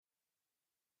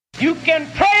You can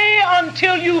pray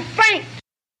until you faint.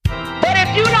 But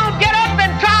if you don't get up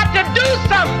and try to do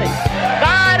something,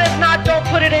 God is not going to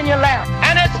put it in your lap.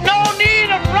 And it's no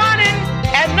need of running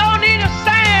and no need of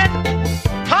saying,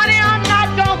 honey, I'm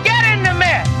not going to get in the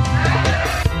mess.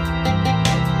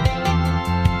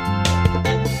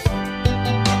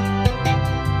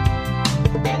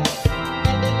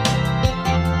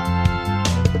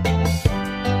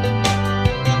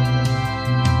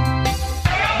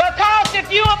 Because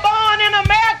if you were born in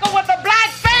America with a black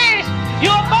face,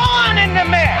 you're born in the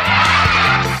mess.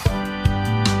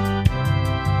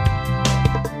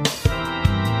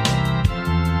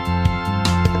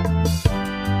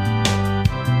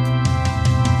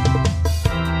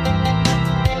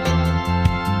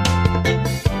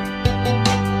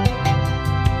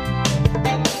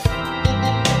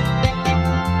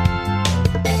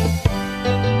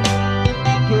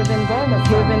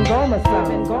 Giving Goma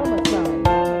sound.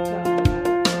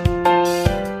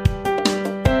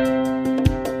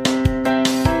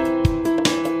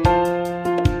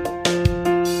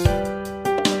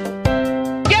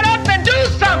 Get up and do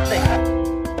something.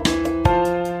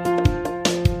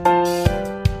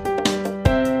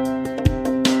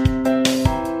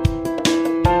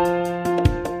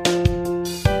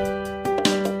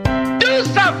 Do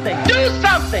something. Do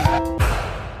something.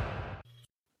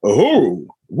 Oh,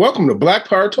 welcome to Black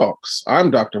Power Talks.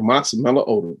 I'm Dr. Matsamela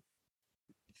Odom.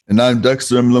 And I'm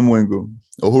Dexter Mlimwengu.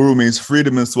 Uhuru means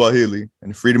freedom in Swahili,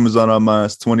 and freedom is on our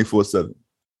minds 24/7.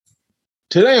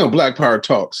 Today on Black Power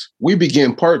Talks, we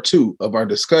begin part 2 of our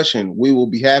discussion we will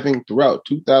be having throughout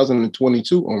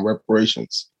 2022 on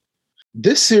reparations.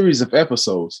 This series of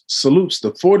episodes salutes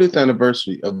the 40th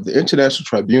anniversary of the International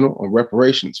Tribunal on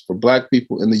Reparations for Black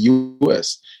People in the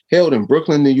U.S., held in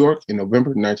Brooklyn, New York in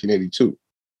November 1982.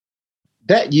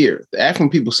 That year, the African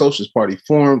People's Socialist Party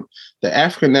formed the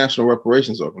African National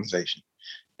Reparations Organization.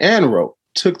 ANRO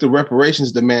took the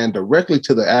reparations demand directly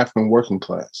to the African working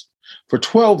class. For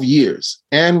 12 years,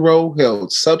 ANRO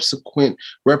held subsequent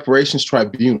reparations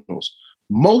tribunals.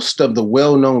 Most of the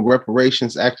well-known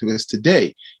reparations activists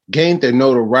today gained their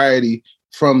notoriety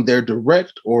from their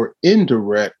direct or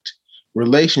indirect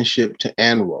relationship to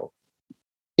ANRO.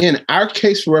 In Our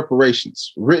Case for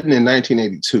Reparations, written in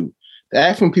 1982, the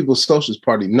African People's Socialist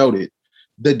Party noted,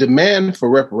 the demand for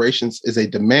reparations is a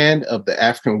demand of the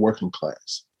African working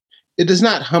class. It does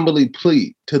not humbly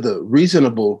plead to the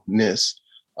reasonableness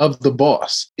of the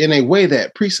boss in a way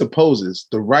that presupposes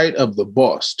the right of the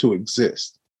boss to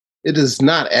exist. It does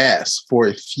not ask for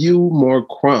a few more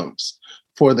crumbs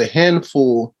for the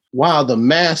handful while the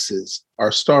masses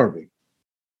are starving.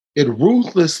 It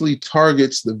ruthlessly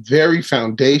targets the very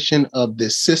foundation of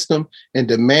this system and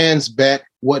demands back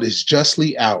what is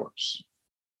justly ours.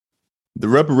 The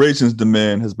reparations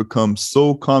demand has become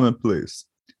so commonplace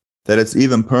that it's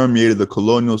even permeated the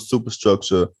colonial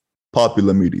superstructure,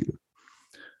 popular media.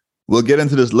 We'll get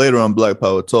into this later on Black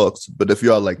Power Talks, but if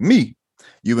you are like me,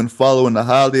 you've been following the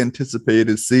highly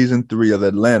anticipated season 3 of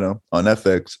Atlanta on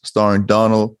FX, starring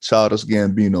Donald Childish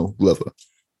Gambino Glover.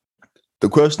 The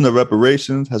question of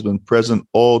reparations has been present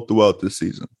all throughout this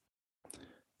season.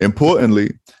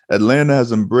 Importantly, Atlanta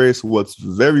has embraced what's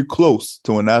very close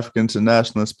to an African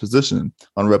internationalist position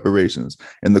on reparations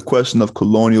and the question of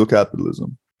colonial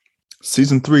capitalism.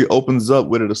 Season 3 opens up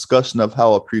with a discussion of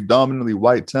how a predominantly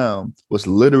white town was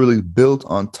literally built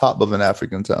on top of an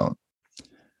African town.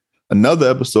 Another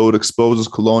episode exposes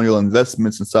colonial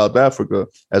investments in South Africa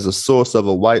as a source of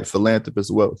a white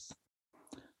philanthropist's wealth.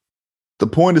 The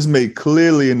point is made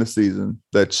clearly in the season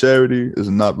that charity is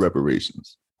not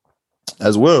reparations.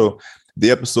 As well, the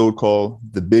episode called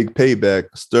The Big Payback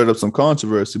stirred up some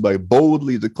controversy by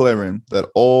boldly declaring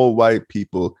that all white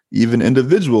people, even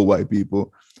individual white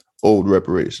people, owed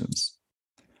reparations.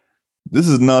 This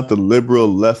is not the liberal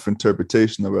left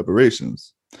interpretation of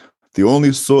reparations. The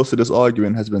only source of this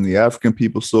argument has been the African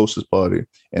People's Socialist Party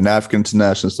and African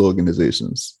internationalist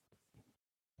organizations.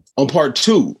 On part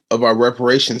 2 of our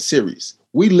reparations series,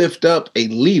 we lift up a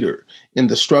leader in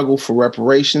the struggle for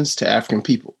reparations to African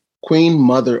people, Queen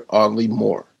Mother Audley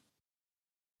Moore.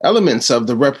 Elements of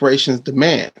the reparations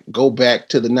demand go back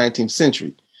to the 19th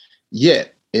century.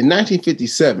 Yet, in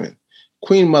 1957,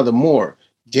 Queen Mother Moore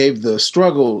gave the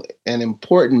struggle an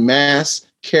important mass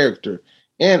character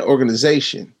and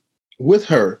organization with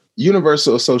her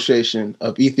Universal Association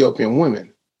of Ethiopian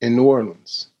Women in New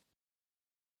Orleans.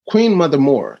 Queen Mother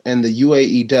Moore and the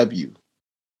UAEW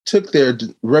took their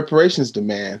reparations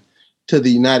demand to the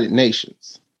United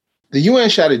Nations. The UN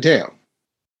shot it down,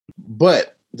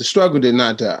 but the struggle did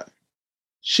not die.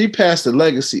 She passed the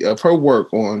legacy of her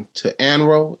work on to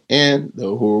ANRO and the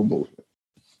Uhuru movement.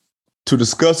 To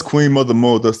discuss Queen Mother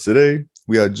Moore with us today,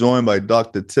 we are joined by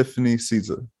Dr. Tiffany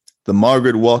Caesar, the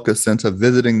Margaret Walker Center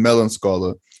visiting Mellon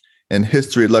Scholar and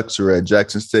history lecturer at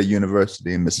Jackson State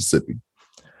University in Mississippi.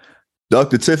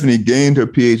 Dr. Tiffany gained her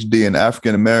PhD in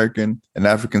African American and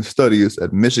African Studies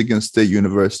at Michigan State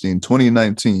University in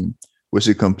 2019, where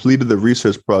she completed the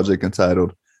research project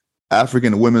entitled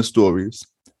African Women's Stories,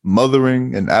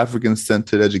 Mothering and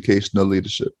African-Centered Educational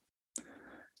Leadership.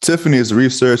 Tiffany has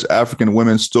researched African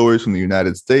women's stories from the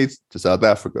United States to South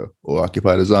Africa, or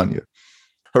occupied Azania.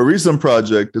 Her recent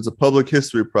project is a public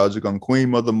history project on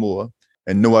Queen Mother Moore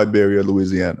in New Iberia,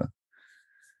 Louisiana.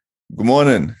 Good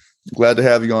morning. Glad to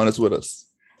have you on this with us.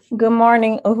 Good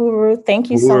morning, Uhuru.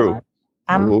 Thank you so much.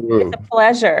 It's a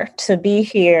pleasure to be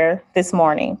here this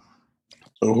morning.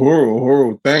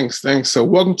 Uhuru, thanks. So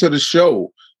welcome to the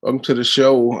show.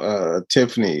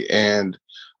 Tiffany. And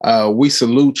we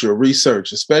salute your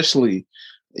research, especially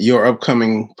your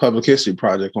upcoming public history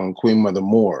project on Queen Mother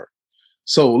Moore.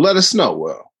 So let us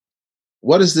know,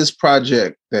 what is this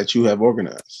project that you have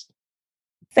organized?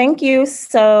 Thank you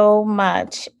so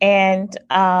much. And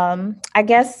I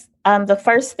guess the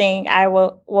first thing I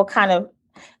will kind of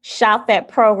shout that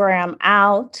program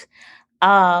out.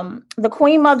 The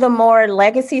Queen Mother Moore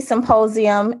Legacy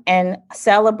Symposium and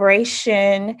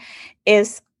Celebration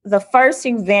is the first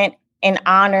event in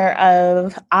honor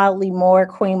of Audley Moore,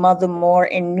 Queen Mother Moore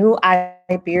in New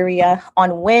Iberia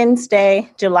on Wednesday,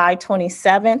 July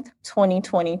 27th,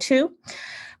 2022.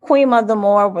 Queen Mother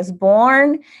Moore was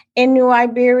born in New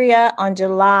Iberia on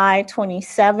July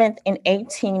 27th in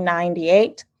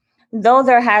 1898. Though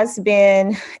there has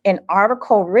been an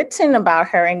article written about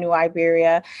her in New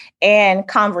Iberia and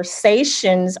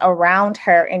conversations around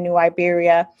her in New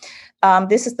Iberia,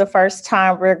 this is the first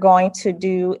time we're going to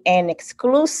do an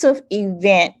exclusive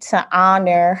event to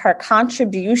honor her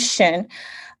contribution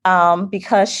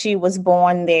because she was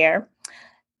born there.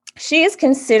 She is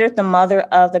considered the mother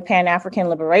of the Pan-African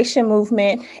Liberation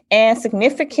Movement and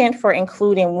significant for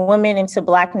including women into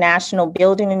Black national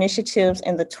building initiatives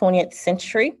in the 20th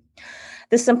century.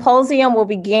 The symposium will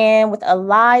begin with a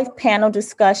live panel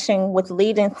discussion with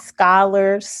leading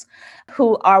scholars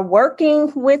who are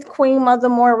working with Queen Mother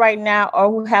Moore right now or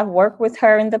who have worked with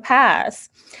her in the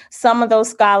past. Some of those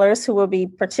scholars who will be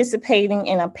participating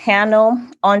in a panel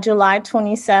on July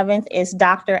 27th is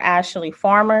Dr. Ashley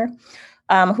Farmer,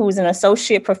 who is an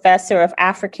associate professor of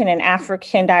African and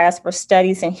African diaspora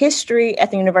studies and history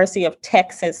at the University of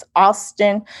Texas,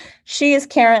 Austin. She is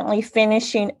currently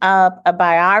finishing up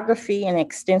an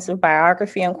extensive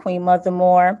biography on Queen Mother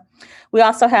Moore. We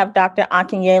also have Dr.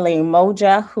 Akinyele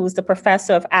Umoja, who's the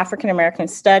professor of African American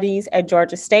Studies at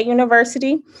Georgia State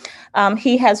University.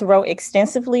 He has wrote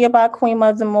extensively about Queen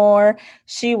Mother Moore.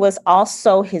 She was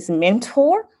also his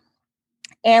mentor.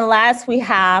 And last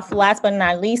but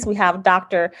not least, we have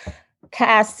Dr.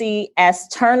 Cassie S.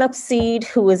 Turnipseed,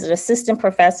 who is an assistant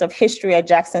professor of history at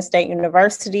Jackson State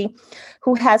University,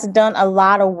 who has done a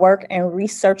lot of work and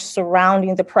research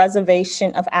surrounding the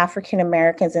preservation of African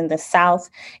Americans in the South,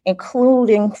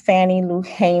 including Fannie Lou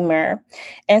Hamer.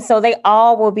 And so they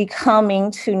all will be coming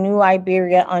to New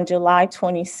Iberia on July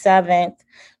 27th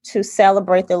to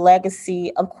celebrate the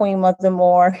legacy of Queen Mother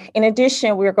Moore. In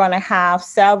addition, we're going to have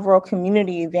several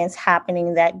community events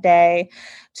happening that day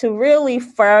to really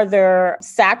further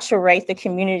saturate the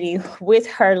community with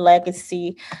her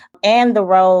legacy and the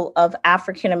role of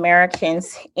African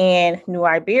Americans in New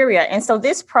Iberia. And so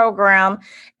this program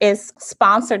is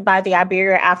sponsored by the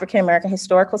Iberia African American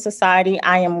Historical Society.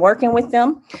 I am working with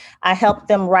them. I helped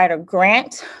them write a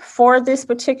grant for this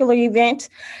particular event.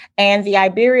 And the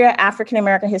Iberia African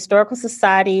American Historical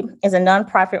Society is a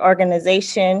nonprofit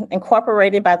organization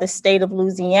incorporated by the state of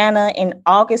Louisiana in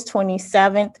August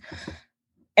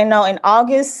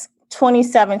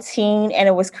 2017, and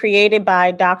it was created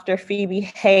by Dr. Phoebe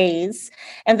Hayes.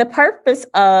 And the purpose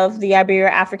of the Iberia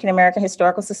African American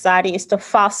Historical Society is to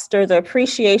foster the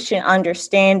appreciation,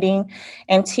 understanding,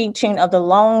 and teaching of the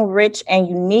long, rich, and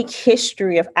unique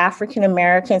history of African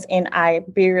Americans in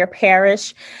Iberia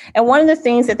Parish. And one of the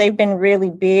things that they've been really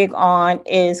big on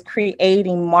is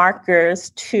creating markers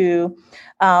to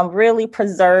really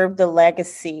preserve the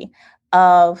legacy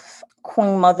of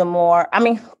Queen Mother Moore.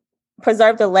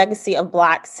 Preserve the legacy of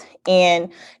Blacks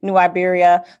in New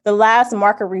Iberia. The last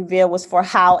marker reveal was for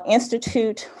Howell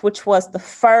Institute, which was the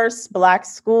first Black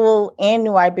school in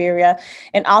New Iberia,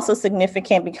 and also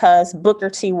significant because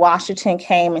Booker T. Washington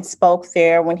came and spoke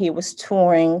there when he was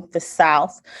touring the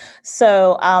South.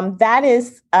 So that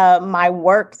is my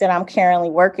work that I'm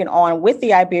currently working on with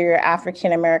the Iberia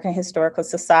African American Historical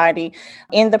Society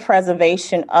in the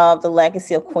preservation of the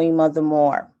legacy of Queen Mother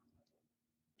Moore.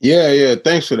 Yeah.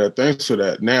 Thanks for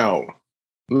that. Now,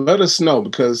 let us know,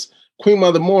 because Queen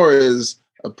Mother Moore is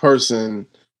a person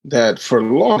that for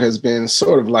long has been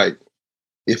sort of like,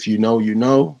 if you know, you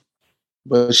know,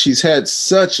 but she's had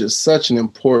such an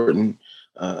important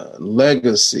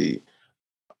legacy.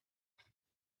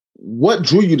 What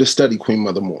drew you to study Queen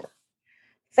Mother Moore?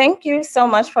 Thank you so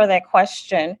much for that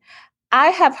question. I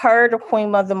have heard of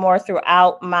Queen Mother Moore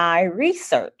throughout my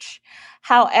research.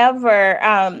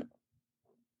 However,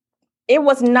 it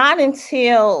was not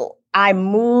until I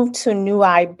moved to New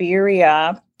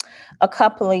Iberia a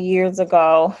couple of years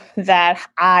ago that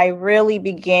I really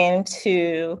began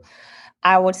to,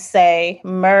 I would say,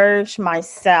 merge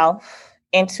myself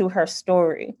into her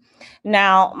story.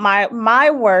 Now, my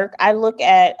work, I look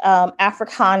at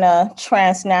Africana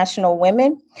transnational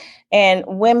women and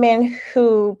women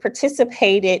who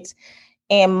participated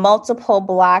in multiple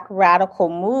Black radical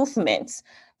movements.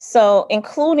 So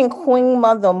including Queen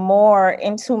Mother Moore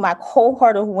into my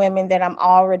cohort of women that I'm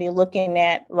already looking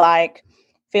at, like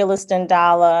Phyllis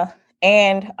Dendala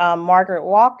and Margaret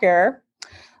Walker,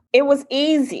 it was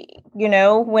easy,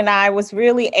 when I was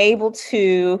really able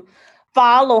to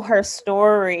follow her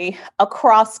story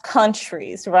across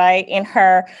countries, right? In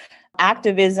her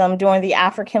activism during the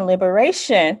African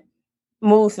liberation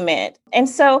movement. And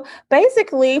so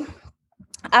basically,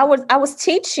 I was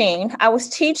teaching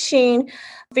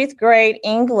fifth grade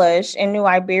English in New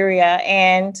Iberia,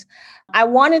 and I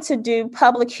wanted to do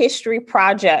public history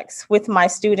projects with my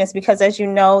students because, as you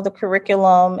know, the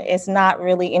curriculum is not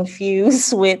really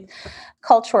infused with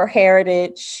cultural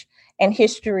heritage and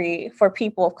history for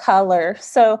people of color.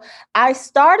 So I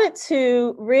started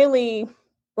to really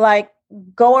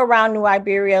go around New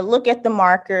Iberia, look at the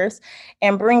markers,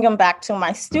 and bring them back to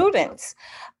my students.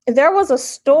 There was a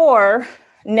store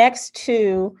next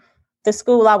to the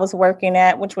school I was working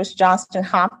at, which was Johnston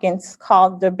Hopkins,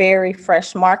 called the Berry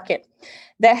Fresh Market,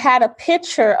 that had a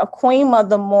picture of Queen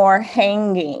Mother Moore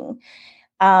hanging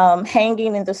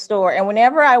in the store. And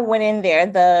whenever I went in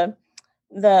there,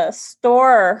 the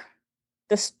store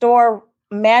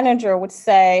manager would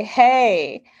say,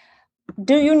 "Hey,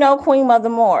 do you know Queen Mother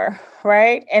Moore?"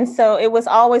 Right? And so it was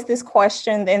always this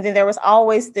question, and then there was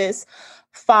always this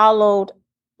followed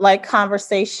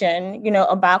conversation,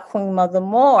 about Queen Mother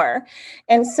Moore.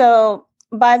 And so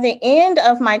by the end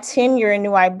of my tenure in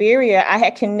New Iberia, I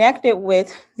had connected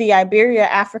with the Iberia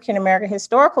African American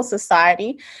Historical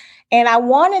Society, and I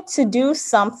wanted to do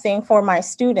something for my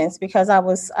students because I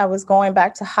was going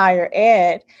back to higher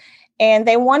ed. And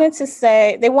they wanted to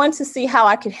see how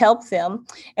I could help them.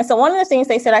 And so one of the things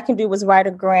they said I can do was write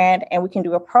a grant and we can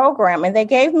do a program. And they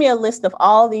gave me a list of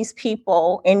all these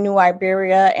people in New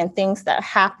Iberia and things that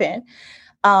happened.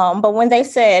 But when they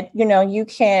said, you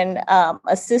can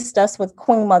assist us with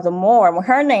Queen Mother Moore, when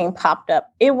her name popped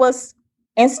up, it was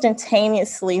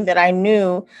instantaneously that I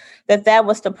knew that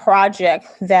was the project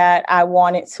that I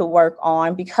wanted to work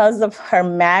on because of her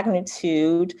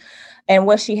magnitude and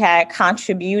what she had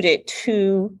contributed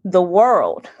to the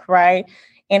world, right,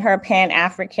 in her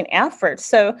Pan-African efforts.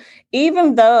 So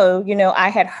even though, I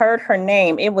had heard her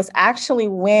name, it was actually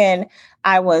when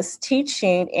I was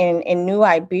teaching in New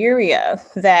Iberia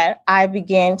that I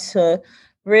began to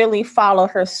really follow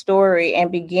her story and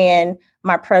begin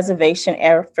my preservation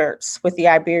efforts with the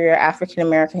Iberia African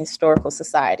American Historical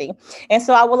Society. And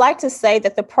so I would like to say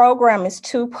that the program is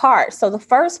two parts. So the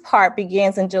first part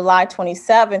begins in July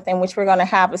 27th, in which we're going to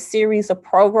have a series of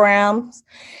programs,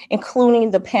 including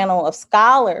the panel of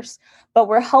scholars. But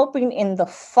we're hoping in the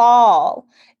fall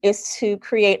is to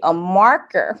create a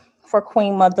marker for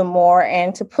Queen Mother Moore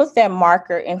and to put that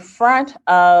marker in front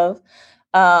of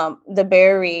the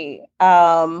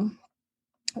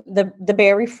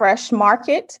Berry Fresh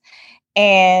Market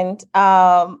and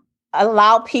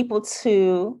allow people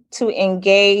to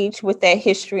engage with that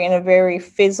history in a very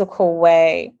physical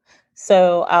way.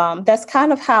 So that's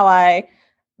kind of how I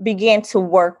began to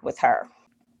work with her.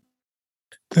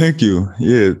 Thank you.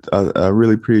 Yeah, I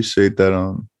really appreciate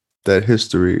that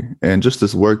history and just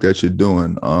this work that you're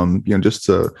doing. Just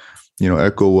to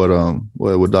echo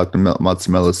what Dr.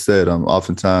 Matsumela said.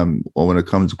 Oftentimes, when it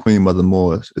comes to Queen Mother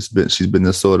Moore, she's been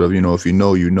this sort of if you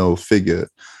know figure.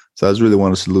 So I just really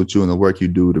want to salute you and the work you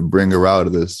do to bring her out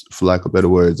of this, for lack of better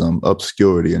words,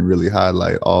 obscurity, and really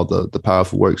highlight all the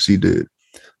powerful work she did.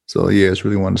 So yeah, I just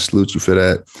really want to salute you for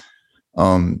that.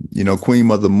 Queen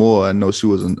Mother Moore, I know she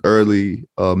was an early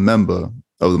member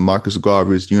of the Marcus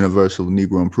Garvey's Universal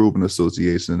Negro Improvement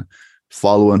Association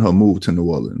following her move to New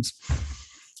Orleans.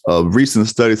 Recent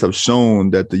studies have shown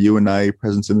that the UNIA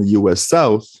presence in the U.S.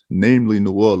 South, namely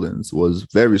New Orleans, was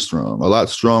very strong, a lot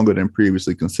stronger than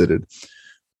previously considered.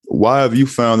 why have you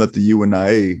found that the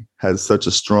UNIA has such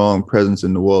a strong presence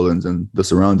in New Orleans and the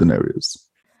surrounding areas?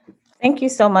 Thank you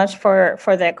so much for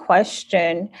that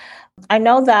question. I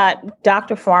know that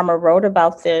Dr. Farmer wrote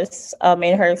about this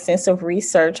in her extensive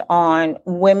research on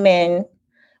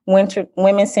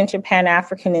women-centered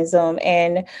Pan-Africanism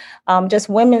and just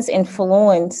women's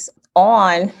influence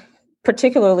on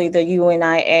particularly the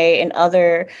UNIA and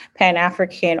other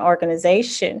Pan-African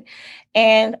organizations.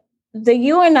 And the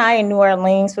UNIA in New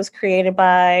Orleans was created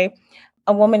by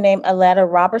a woman named Aletta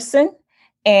Robertson,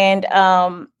 and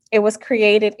it was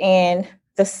created in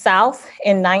the South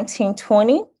in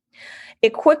 1920.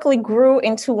 It quickly grew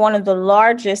into one of the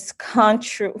largest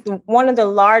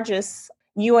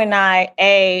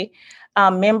UNIA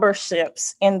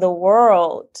memberships in the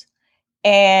world.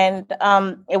 And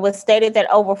it was stated that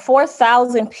over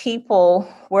 4,000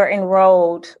 people were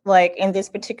enrolled, like in this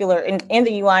particular in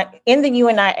the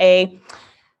UNIA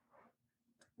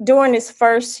during its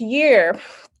first year.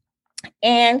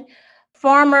 And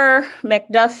Farmer,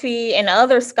 McDuffie, and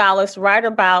other scholars write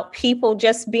about people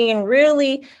just being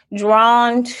really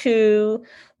drawn to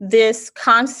this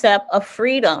concept of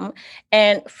freedom,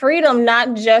 and freedom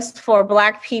not just for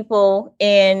Black people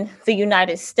in the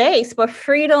United States, but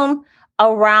freedom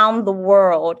around the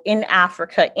world, in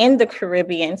Africa, in the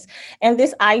Caribbean, and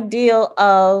this ideal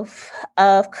of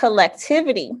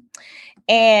collectivity.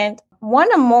 And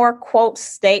one of Moore quotes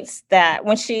states that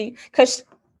because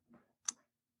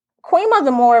Queen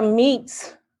Mother Moore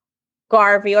meets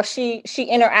Garvey, or she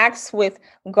interacts with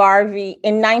Garvey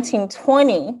in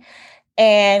 1920,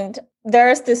 and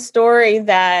there's this story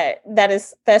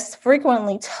that's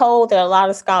frequently told that a lot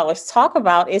of scholars talk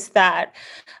about, is that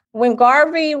when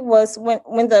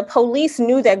the police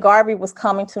knew that Garvey was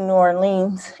coming to New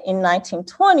Orleans in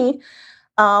 1920,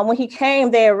 when he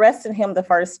came, they arrested him the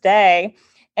first day,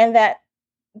 and that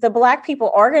the Black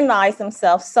people organized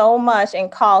themselves so much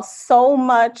and caused so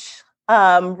much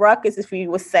ruckus, if you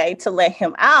would say, to let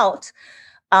him out,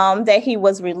 that he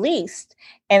was released.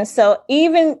 And so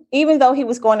even though he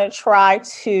was going to try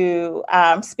to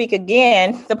speak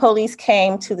again, the police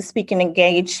came to the speaking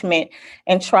engagement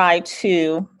and tried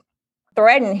to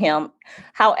threaten him.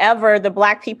 However, the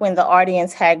Black people in the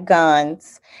audience had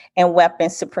guns and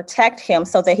weapons to protect him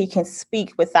so that he can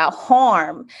speak without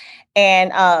harm.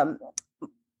 And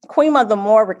Queen Mother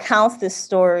Moore recounts this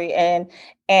story and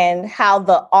how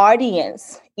the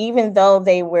audience, even though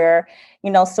they were,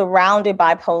 surrounded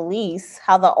by police,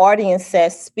 how the audience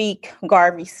says, "Speak,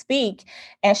 Garvey, speak."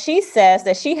 And she says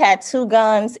that she had 2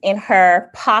 guns in her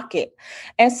pocket.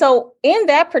 And so in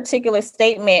that particular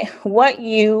statement, what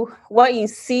you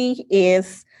see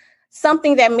is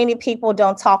something that many people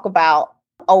don't talk about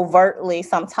overtly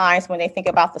sometimes when they think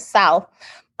about the South.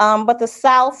 But the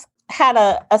South had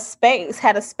a space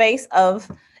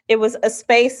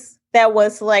that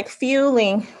was like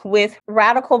fueling with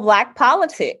radical Black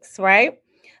politics, right?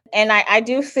 And I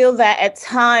do feel that at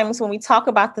times when we talk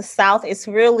about the South, it's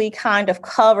really kind of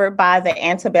covered by the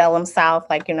antebellum South,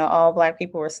 like, all Black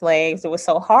people were slaves. It was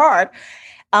so hard.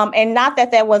 And not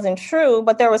that wasn't true,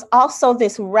 but there was also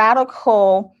this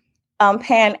radical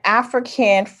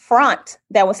Pan-African front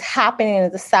that was happening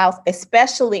in the South,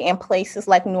 especially in places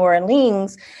like New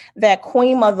Orleans that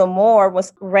Queen Mother Moore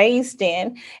was raised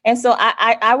in. And so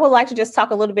I would like to just talk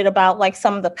a little bit about like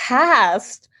some of the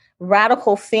past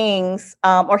radical things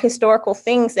or historical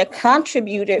things that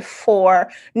contributed for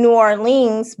New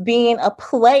Orleans being a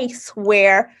place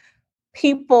where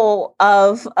people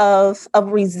of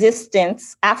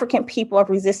resistance, African people of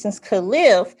resistance, could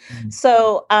live.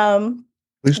 So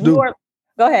please do.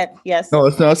 Go ahead. Yes. No,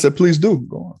 I said, please do.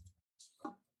 Go on.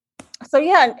 So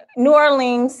yeah, New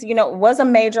Orleans, was a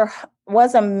major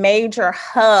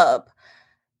hub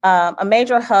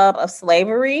of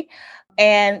slavery,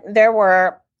 and there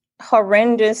were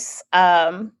horrendous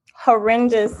laws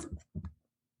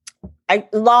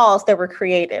that were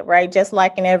created, right? Just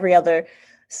like in every other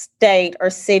state or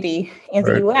city in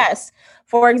the U.S.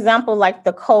 For example, like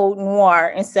the Code Noir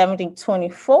in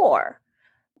 1724.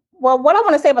 Well, what I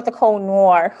want to say about the Code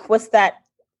Noir was that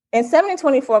in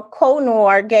 1724, Code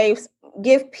Noir give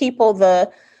people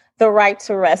the right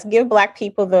to rest, give Black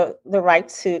people the right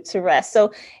to rest.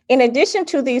 So in addition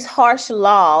to these harsh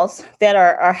laws that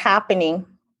are happening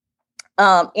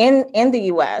in the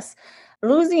U.S.,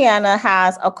 Louisiana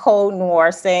has a Code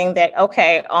Noir saying that,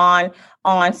 okay, on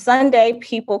Sunday,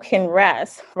 people can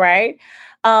rest, right?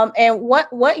 And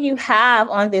what you have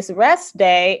on this rest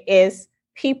day is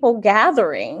people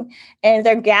gathering, and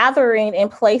they're gathering in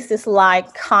places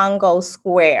like Congo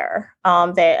Square,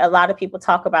 that a lot of people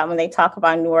talk about when they talk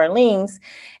about New Orleans.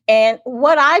 And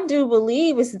what I do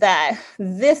believe is that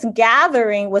this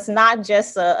gathering was not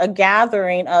just a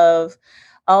gathering of,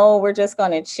 oh, we're just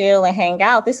going to chill and hang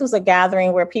out. This was a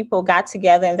gathering where people got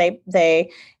together and they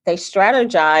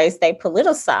strategized, they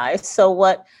politicized. So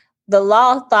what the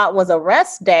law thought was a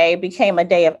rest day became a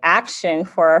day of action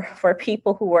for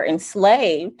people who were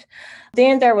enslaved.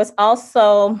 Then there was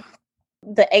also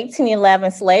the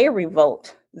 1811 slave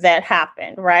revolt that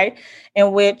happened, right?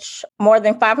 In which more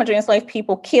than 500 enslaved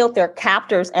people killed their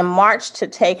captors and marched to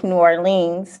take New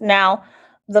Orleans. Now,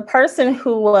 the person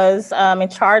who was in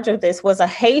charge of this was a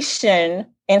Haitian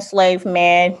enslaved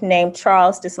man named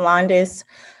Charles Deslandes.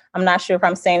 I'm not sure if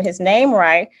I'm saying his name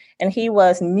right. And he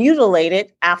was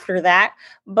mutilated after that.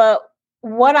 But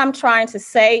what I'm trying to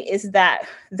say is that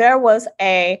there was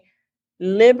a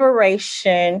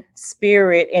liberation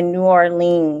spirit in New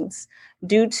Orleans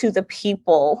due to the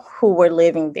people who were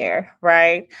living there,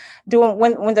 right?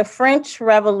 When the French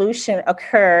Revolution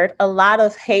occurred, a lot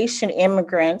of Haitian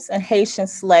immigrants and Haitian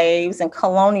slaves and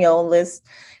colonialists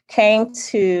came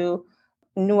to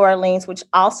New Orleans, which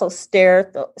also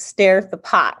stirred the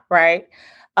pot, right?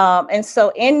 And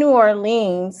so in New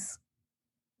Orleans,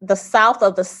 the South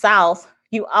of the South,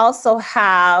 you also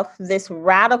have this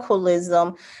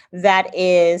radicalism that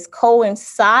is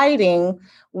coinciding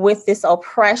with this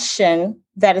oppression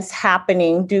that is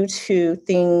happening due to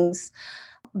things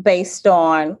based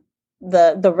on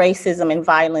the racism and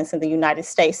violence in the United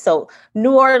States. So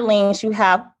New Orleans, you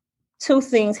have two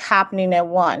things happening at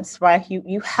once, right?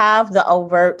 You have the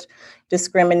overt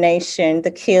discrimination,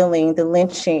 the killing, the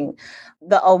lynching,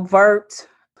 the overt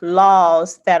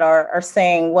laws that are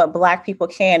saying what Black people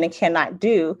can and cannot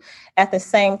do. At the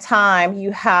same time,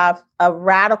 you have a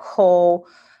radical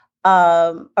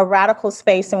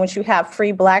space in which you have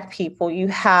free Black people, you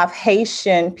have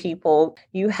Haitian people,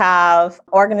 you have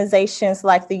organizations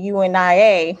like the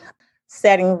UNIA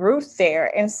setting roots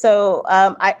there. And so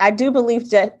I do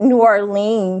believe that New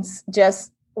Orleans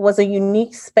just was a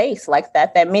unique space like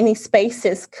that many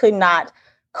spaces could not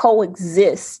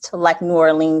coexist like New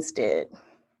Orleans did.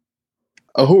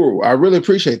 Uhuru, I really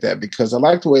appreciate that, because I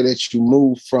like the way that you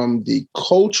move from the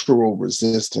cultural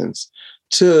resistance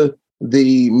to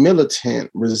the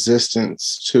militant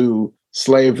resistance to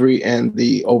slavery and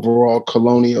the overall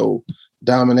colonial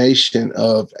domination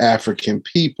of African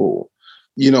people.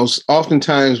 You know,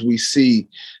 oftentimes we see,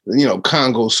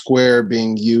 Congo Square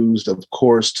being used, of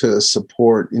course, to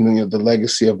support, the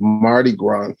legacy of Mardi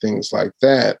Gras and things like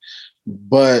that.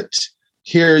 But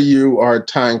here you are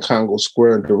tying Congo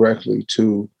Square directly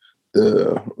to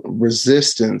the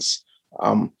resistance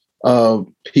of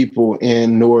people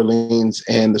in New Orleans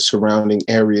and the surrounding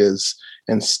areas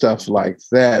and stuff like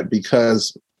that,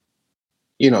 because,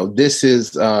 this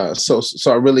is so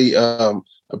I really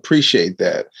appreciate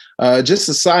that. Just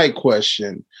a side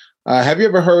question. Have you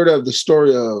ever heard of the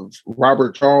story of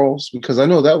Robert Charles? Because I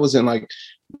know that was in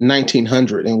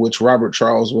 1900, in which Robert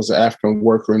Charles was an African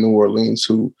worker in New Orleans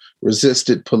who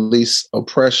resisted police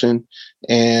oppression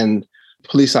and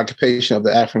police occupation of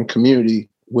the African community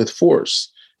with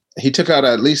force. He took out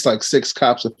at least 6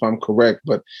 cops, if I'm correct,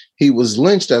 but he was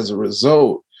lynched as a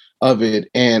result of it.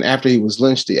 And after he was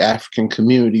lynched, the African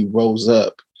community rose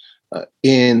up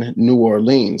in New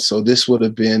Orleans. So this would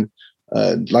have been,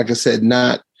 like I said,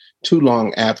 not too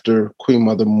long after Queen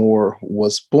Mother Moore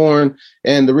was born.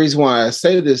 And the reason why I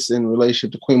say this in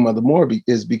relation to Queen Mother Moore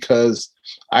is because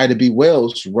Ida B.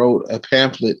 Wells wrote a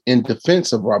pamphlet in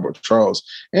defense of Robert Charles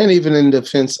and even in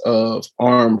defense of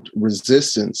armed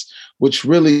resistance, which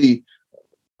really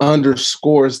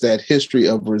underscores that history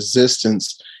of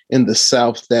resistance in the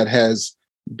South that has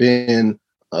been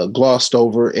glossed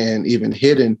over and even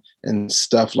hidden and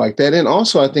stuff like that. And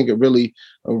also, I think it really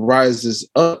rises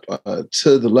up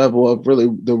to the level of really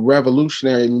the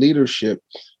revolutionary leadership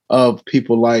of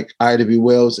people like Ida B.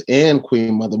 Wells and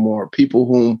Queen Mother Moore, people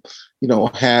whom,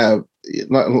 have,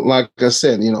 like I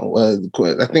said,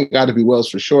 I think Ida B. Wells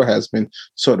for sure has been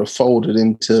sort of folded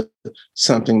into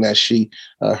something that she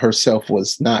herself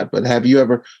was not. But have you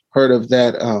ever heard of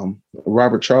that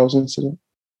Robert Charles incident?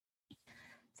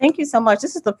 Thank you so much.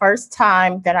 This is the first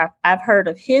time that I've heard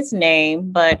of his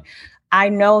name, but I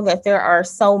know that there are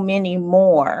so many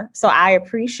more. So I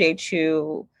appreciate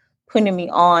you putting me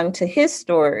on to his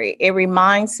story. It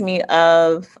reminds me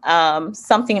of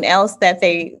something else that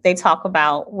they talk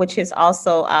about, which is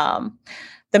also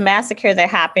the massacre that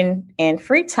happened in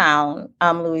Freetown,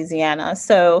 Louisiana.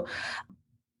 So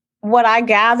what I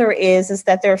gather is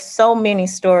that there are so many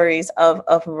stories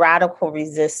of radical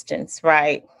resistance,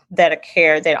 right, that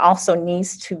occur that also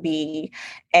needs to be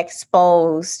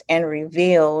exposed and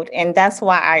revealed. And that's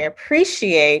why I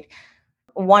appreciate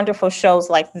wonderful shows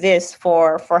like this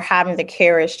for having the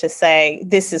courage to say,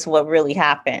 this is what really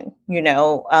happened.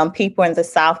 People in the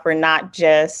South were not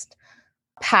just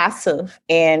passive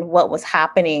in what was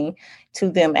happening to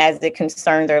them as it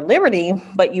concerned their liberty,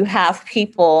 but you have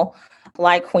people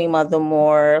like Queen Mother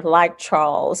Moore, like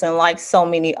Charles, and like so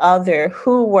many other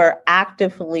who were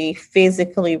actively,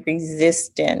 physically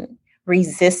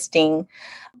resisting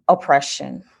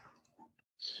oppression.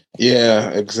 Yeah,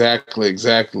 exactly.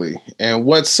 And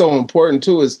what's so important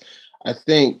too is, I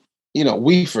think,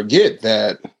 we forget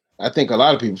that, I think a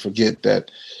lot of people forget that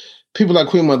people like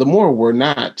Queen Mother Moore were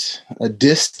not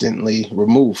distantly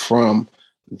removed from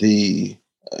the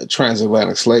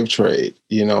transatlantic slave trade,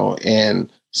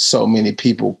 and so many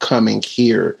people coming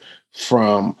here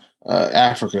from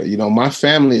Africa. My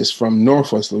family is from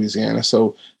Northwest Louisiana,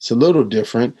 so it's a little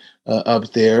different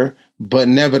up there. But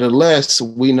nevertheless,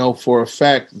 we know for a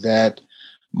fact that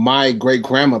my great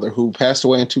grandmother, who passed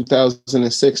away in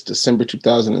 2006, December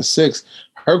 2006,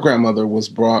 her grandmother was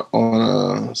brought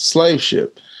on a slave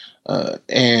ship.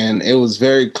 And it was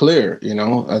very clear,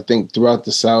 I think throughout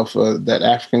the South that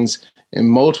Africans in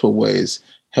multiple ways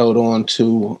held on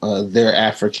to their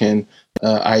African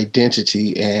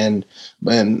identity. And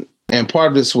part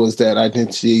of this was that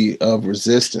identity of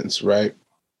resistance, right?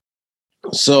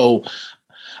 So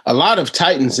a lot of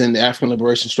titans in the African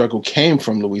liberation struggle came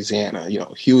from Louisiana,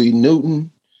 Huey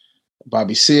Newton,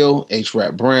 Bobby Seale, H.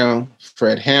 Rap Brown,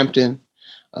 Fred Hampton.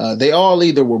 They all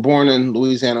either were born in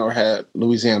Louisiana or had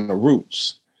Louisiana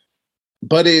roots.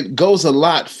 But it goes a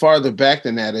lot farther back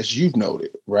than that, as you've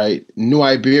noted, right? New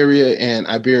Iberia and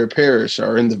Iberia Parish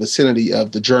are in the vicinity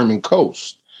of the German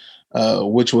coast,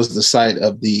 which was the site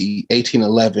of the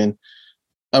 1811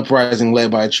 uprising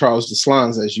led by Charles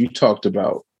Deslandes, as you talked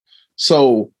about.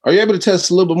 So are you able to tell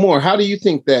us a little bit more? How do you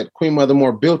think that Queen Mother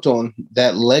Moore built on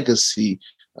that legacy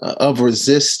of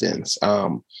resistance,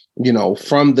 from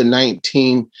the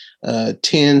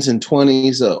 1910s and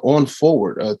 20s on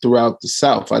forward throughout the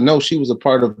South? I know she was a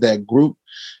part of that group,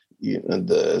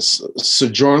 the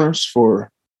Sojourners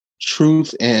for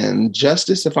Truth and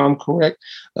Justice, if I'm correct,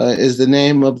 is the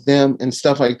name of them, and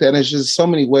stuff like that. And there's just so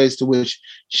many ways to which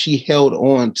she held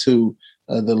on to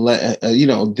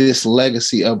this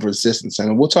legacy of resistance.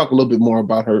 And we'll talk a little bit more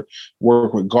about her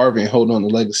work with Garvey and holding on the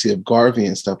legacy of Garvey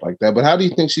and stuff like that. But how do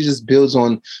you think she just builds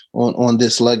on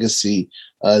this legacy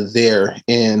there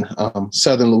in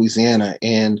Southern Louisiana?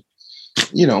 And,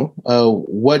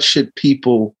 what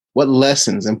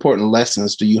important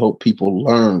lessons do you hope people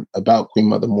learn about Queen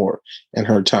Mother Moore and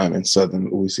her time in Southern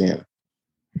Louisiana?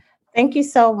 Thank you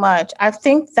so much. I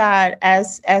think that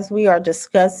as we are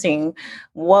discussing,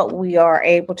 what we are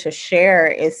able to share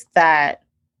is that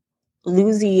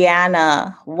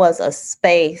Louisiana was a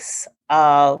space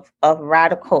of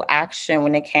radical action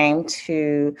when it came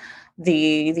to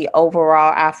the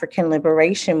overall African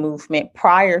liberation movement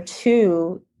prior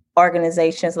to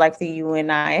organizations like the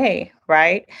UNIA,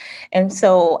 right? And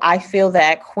so I feel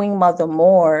that Queen Mother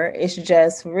Moore is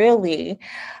just really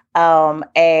an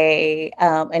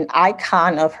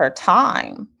icon of her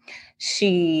time.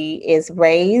 She is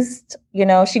raised,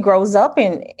 she grows up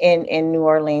in New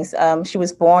Orleans. She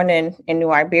was born in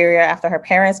New Iberia. After her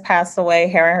parents passed away,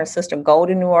 her and her sister go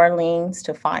to New Orleans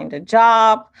to find a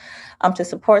job, to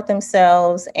support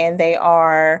themselves. And they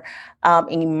are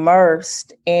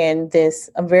immersed in this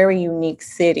very unique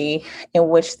city in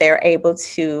which they're able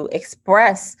to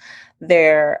express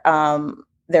their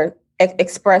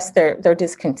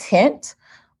discontent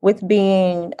with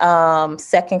being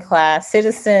second-class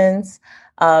citizens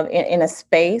in a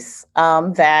space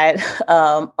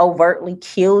that overtly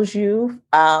kills you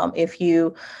if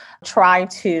you try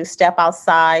to step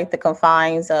outside the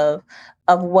confines of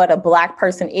what a Black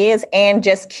person is, and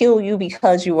just kill you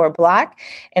because you are Black.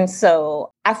 And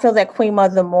so I feel that Queen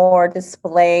Mother Moore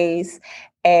displays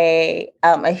a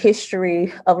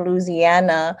history of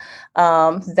Louisiana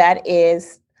that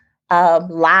is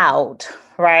loud,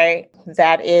 right?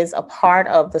 That is a part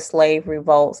of the slave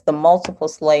revolts, the multiple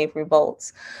slave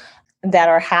revolts that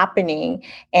are happening.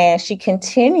 And she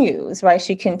continues, right?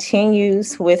 She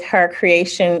continues with her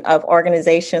creation of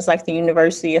organizations like the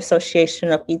University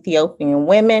Association of Ethiopian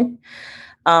Women,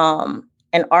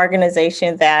 an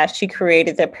organization that she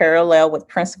created that parallel with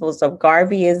principles of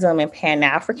Garveyism and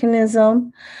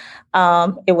Pan-Africanism.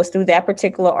 It was through that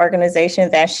particular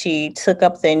organization that she took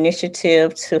up the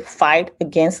initiative to fight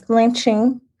against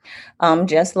lynching.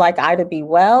 Just like Ida B.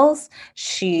 Wells,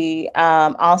 she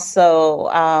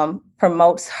also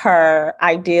promotes her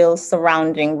ideals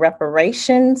surrounding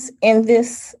reparations in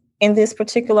this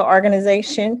particular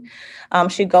organization.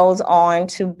 She goes on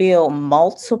to build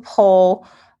multiple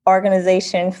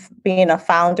organizations, being a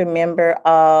founder member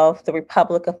of the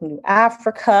Republic of New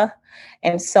Africa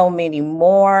and so many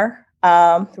more.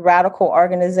 Radical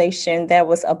organization that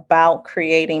was about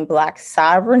creating Black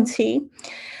sovereignty.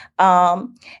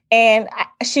 And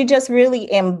she just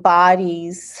really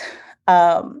embodies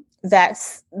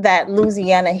that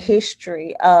Louisiana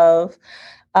history of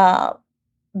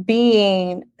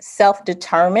being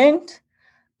self-determined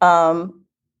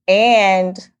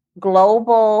and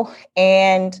global,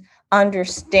 and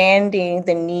understanding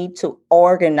the need to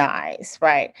organize,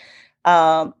 right?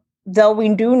 Though we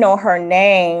do know her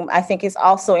name, I think it's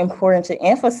also important to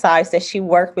emphasize that she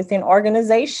worked within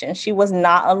organizations. She was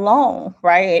not alone,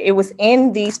 right? It was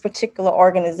in these particular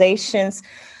organizations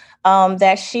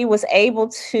that she was able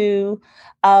to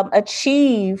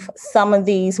achieve some of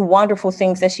these wonderful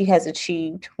things that she has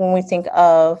achieved when we think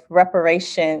of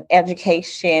reparation,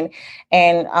 education,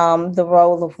 and the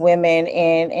role of women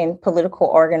in political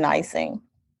organizing.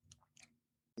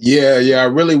 Yeah, I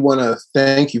really want to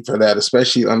thank you for that,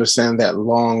 especially understand that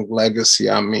long legacy.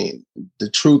 I mean, the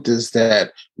truth is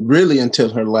that really until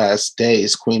her last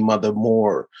days, Queen Mother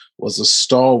Moore was a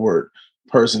stalwart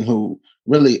person who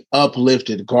really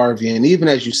uplifted Garvey. And even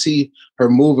as you see her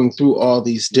moving through all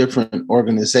these different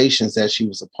organizations that she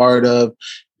was a part of,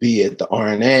 be it the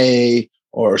RNA,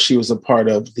 or she was a part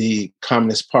of the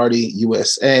Communist Party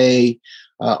USA,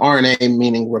 RNA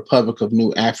meaning Republic of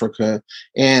New Africa,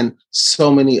 and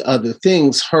so many other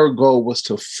things. Her goal was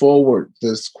to forward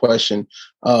this question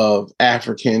of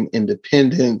African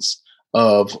independence,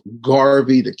 of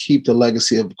Garvey, to keep the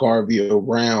legacy of Garvey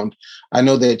around. I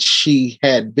know that she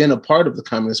had been a part of the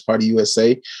Communist Party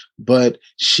USA, but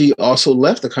she also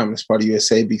left the Communist Party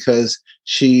USA because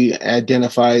she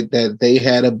identified that they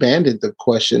had abandoned the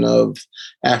question of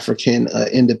African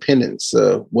independence,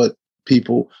 what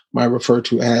people might refer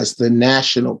to as the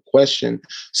national question.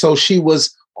 So she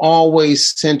was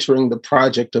always centering the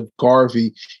project of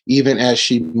Garvey, even as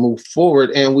she moved forward.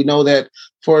 And we know that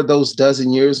for those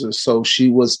dozen years or so, she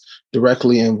was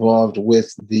directly involved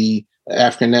with the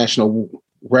African National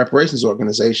Reparations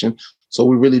Organization. So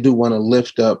we really do want to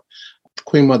lift up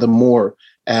Queen Mother Moore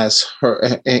as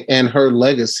her and her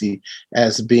legacy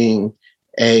as being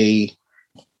a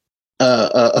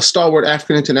stalwart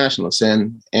African internationalist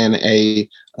and a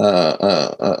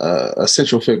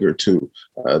central figure to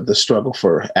the struggle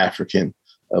for African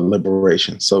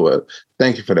liberation. So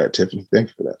thank you for that, Tiffany. Thank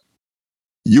you for that.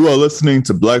 You are listening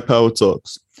to Black Power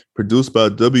Talks, produced by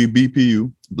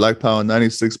WBPU, Black Power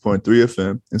 96.3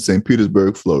 FM in St.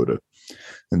 Petersburg, Florida.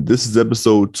 And this is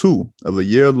episode 2 of a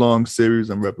year-long series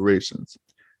on reparations.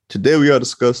 Today, we are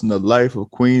discussing the life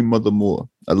of Queen Mother Moore,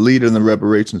 a leader in the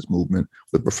reparations movement,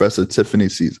 with Professor Tiffany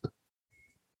Caesar.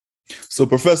 So,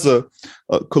 Professor,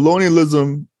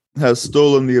 colonialism has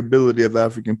stolen the ability of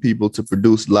African people to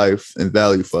produce life and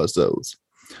value for ourselves.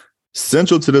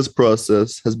 Central to this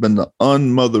process has been the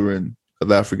unmothering of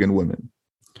African women.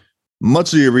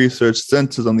 Much of your research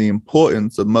centers on the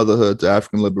importance of motherhood to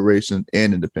African liberation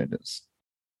and independence.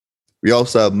 We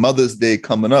also have Mother's Day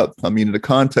coming up. I mean, in the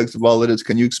context of all of this,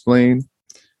 can you explain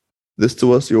this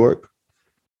to us, your work?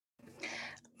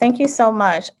 Thank you so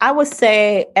much. I would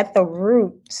say at the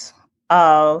root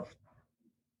of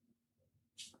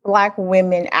Black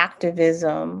women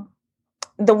activism,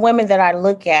 the women that I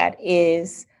look at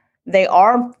is they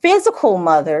are physical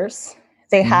mothers.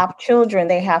 They have children,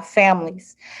 they have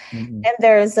families. And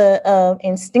there's a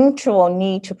instinctual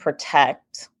need to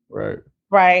protect.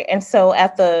 Right. And so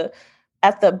at the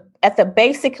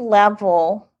basic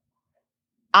level,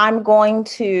 I'm going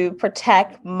to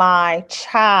protect my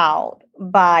child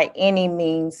by any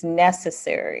means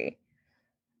necessary.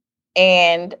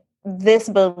 And this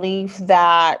belief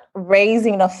that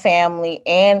raising a family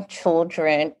and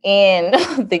children in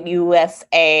the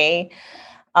USA,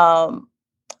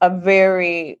 a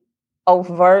very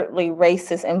overtly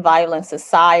racist and violent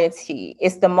society,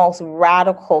 is the most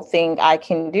radical thing I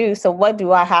can do. So what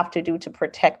do I have to do to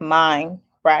protect mine,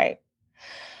 right?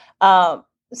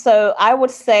 So I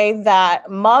would say that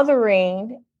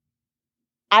mothering,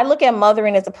 I look at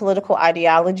mothering as a political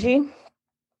ideology.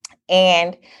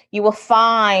 And you will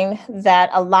find that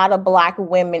a lot of Black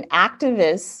women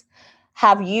activists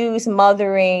have used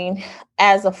mothering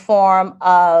as a form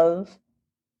of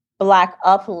Black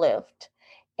uplift.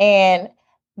 And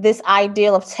this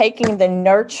ideal of taking the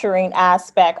nurturing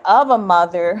aspect of a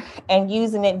mother and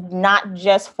using it not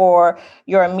just for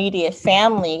your immediate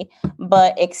family,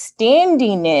 but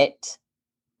extending it,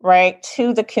 right,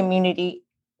 to the community,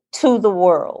 to the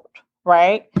world,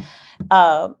 right?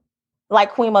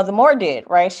 Like Queen Mother Moore did,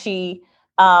 right? She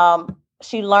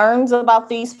learns about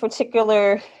these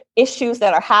particular issues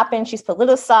that are happening. She's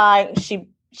politicized.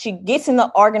 She gets in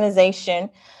the organization.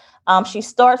 She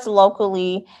starts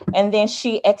locally, and then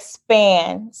she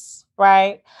expands,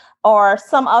 right? Or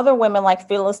some other women like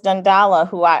Phyllis Dundala,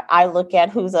 who I look at,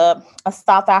 who's a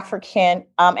South African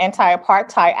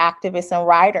anti-apartheid activist and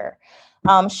writer.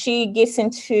 She gets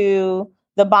into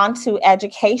the Bantu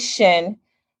education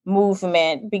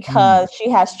movement because she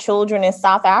has children in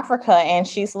South Africa, and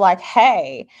she's like,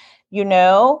 hey,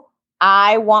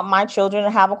 I want my children to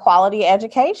have a quality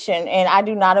education, and I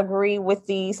do not agree with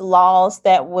these laws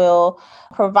that will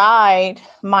provide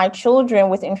my children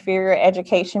with inferior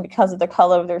education because of the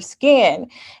color of their skin.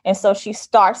 And so she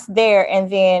starts there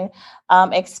and then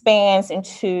expands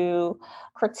into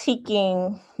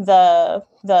critiquing the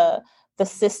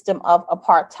system of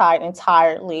apartheid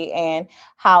entirely and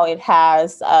how it had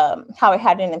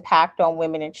an impact on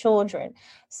women and children.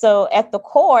 So at the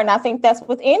core, and I think that's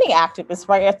with any activist,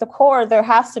 right? At the core, there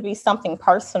has to be something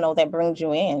personal that brings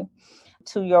you in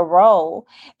to your role.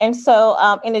 And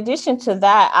so in addition to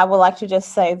that, I would like to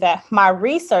just say that my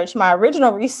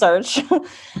original research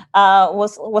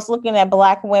was looking at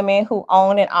Black women who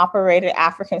own and operated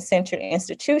African-centered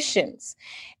institutions.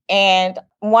 And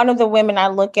one of the women I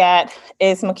look at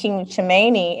is Makini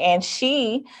Chimene, and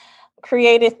she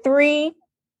created 3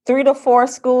 to 4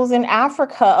 schools in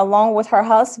Africa along with her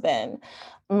husband,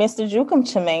 Mr. Jukum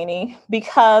Chimene,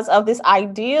 because of this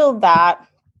ideal that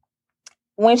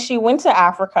when she went to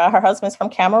Africa, her husband's from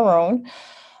Cameroon,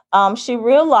 she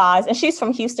realized, and she's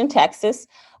from Houston, Texas.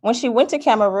 When she went to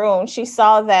Cameroon, she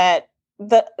saw that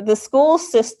the school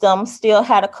system still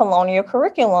had a colonial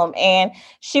curriculum, and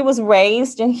she was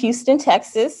raised in Houston,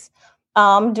 Texas,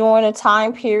 during a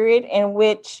time period in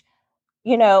which,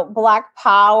 Black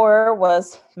power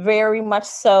was very much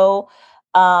so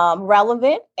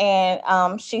relevant,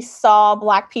 and she saw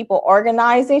Black people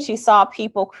organizing. She saw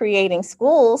people creating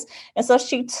schools, and so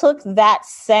she took that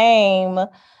same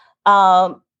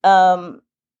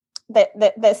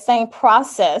that same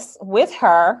process with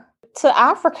her to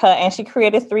Africa, and she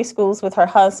created 3 schools with her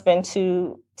husband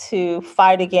to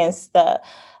fight against the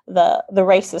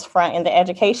racist front in the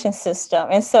education system.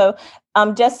 And so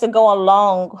just to go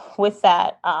along with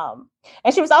that,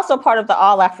 and she was also part of the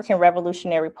All African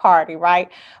Revolutionary Party, right?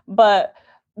 But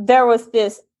there was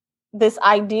this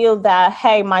ideal that,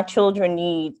 hey, my children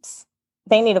need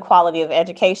a quality of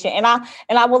education. And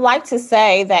I would like to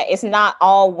say that it's not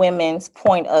all women's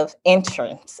point of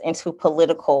entrance into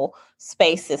political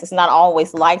spaces. It's not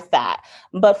always like that.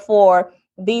 But for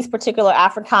these particular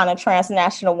Africana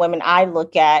transnational women I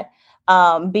look at,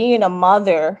 being a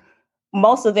mother,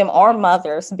 most of them are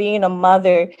mothers. Being a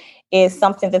mother is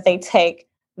something that they take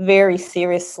very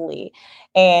seriously,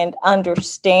 and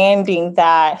understanding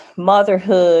that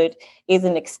motherhood is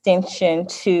an extension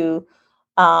to,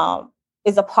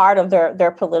 is a part of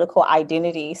their political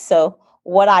identity. So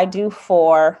what I do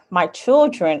for my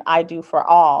children, I do for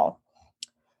all.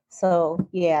 So,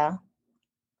 yeah.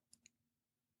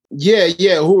 Yeah,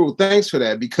 Uhuru, thanks for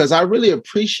that, because I really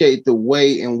appreciate the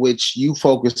way in which you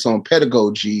focus on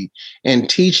pedagogy and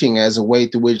teaching as a way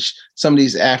through which some of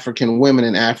these African women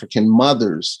and African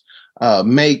mothers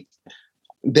make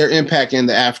their impact in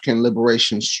the African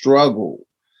liberation struggle.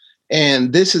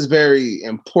 And this is very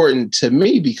important to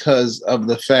me because of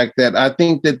the fact that I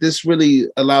think that this really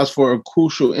allows for a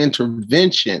crucial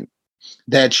intervention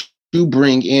that you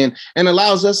bring in, and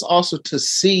allows us also to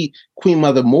see Queen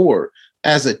Mother Moore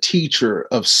as a teacher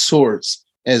of sorts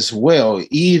as well,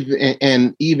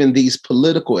 even these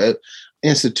political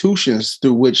institutions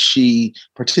through which she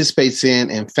participates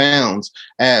in and founds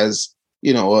as,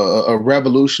 a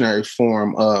revolutionary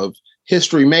form of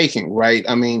history making, right?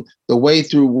 I mean, the way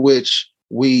through which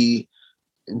we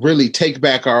really take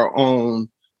back our own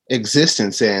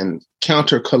existence and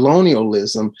counter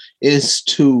colonialism is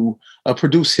to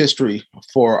produce history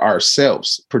for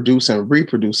ourselves, produce and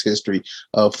reproduce history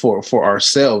for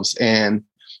ourselves. And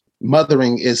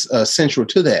mothering is central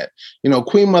to that.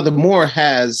 Queen Mother Moore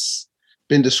has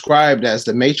been described as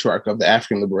the matriarch of the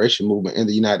African liberation movement in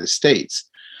the United States.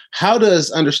 How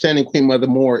does understanding Queen Mother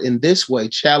Moore in this way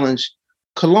challenge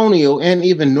colonial and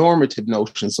even normative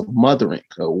notions of mothering?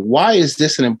 Why is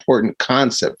this an important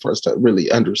concept for us to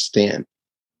really understand?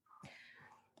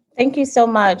 Thank you so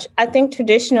much. I think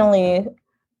traditionally,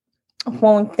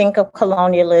 when we think of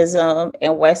colonialism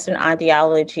and Western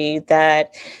ideology,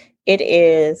 that it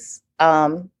is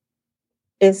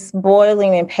it's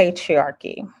boiling in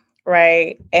patriarchy,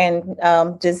 right? And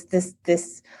just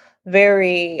this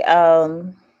very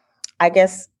I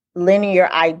guess linear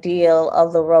ideal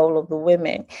of the role of the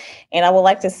women. And I would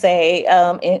like to say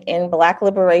in Black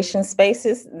liberation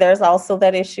spaces, there's also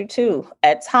that issue too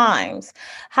at times.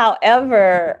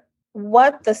 However,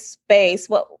 what the space,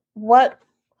 what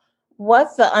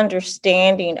the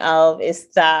understanding of is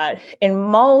that in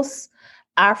most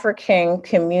African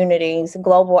communities,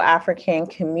 global African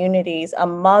communities, a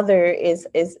mother is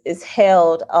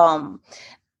held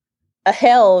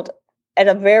held at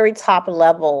a very top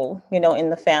level, in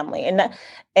the family,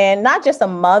 and not just a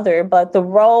mother, but the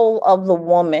role of the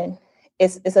woman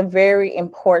is a very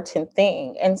important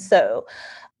thing. And so,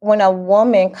 when a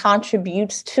woman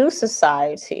contributes to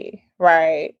society,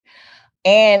 right,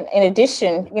 and in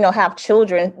addition, have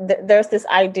children, there's this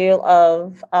ideal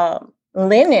of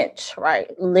lineage,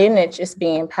 right? Lineage is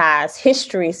being passed,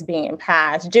 history is being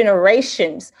passed,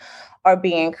 generations are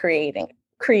being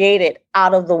created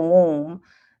out of the womb.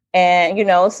 And,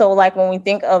 so like when we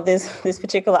think of this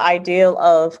particular ideal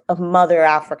of Mother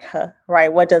Africa,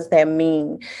 right? What does that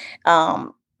mean?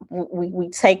 We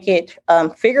take it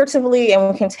figuratively, and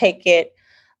we can take it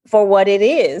for what it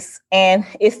is. And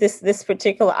it's this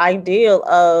particular ideal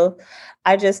of,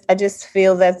 I just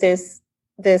feel that this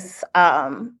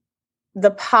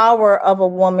the power of a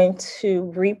woman to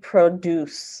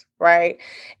reproduce, right?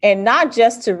 And not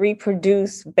just to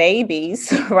reproduce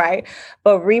babies, right?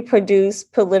 But reproduce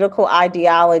political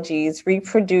ideologies,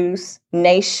 reproduce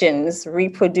nations,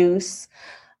 reproduce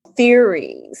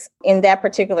theories in that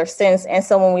particular sense. And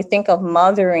so when we think of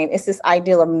mothering, it's this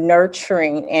ideal of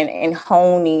nurturing and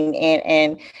honing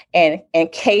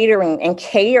and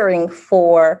catering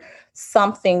for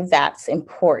something that's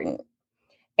important.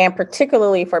 And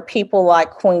particularly for people like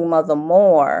Queen Mother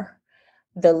Moore,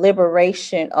 the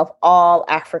liberation of all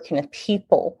African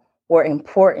people were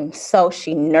important. So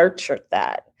she nurtured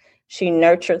that. She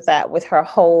nurtured that with her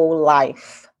whole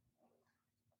life.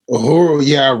 Oh,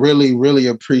 yeah, I really, really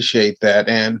appreciate that.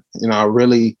 And, I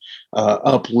really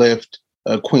uplift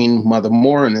Queen Mother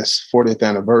Moore in this 40th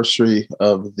anniversary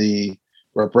of the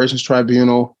Reparations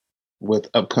Tribunal with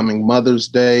upcoming Mother's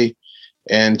Day,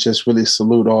 and just really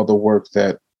salute all the work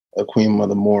that Queen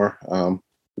Mother Moore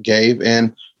gave,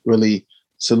 and really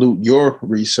salute your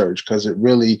research, because it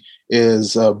really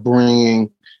is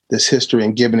bringing this history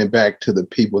and giving it back to the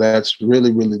people. That's really,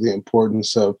 really the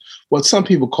importance of what some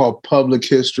people call public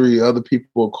history. Other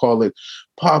people call it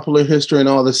popular history and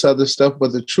all this other stuff.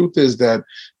 But the truth is that,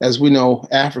 as we know,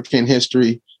 African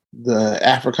history, the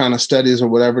Africana studies or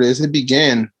whatever it is, it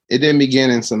didn't begin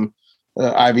in some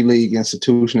Ivy League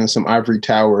institution in some ivory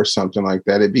tower or something like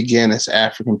that. It began as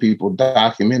African people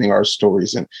documenting our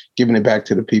stories and giving it back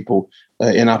to the people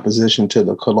in opposition to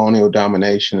the colonial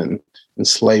domination and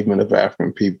enslavement of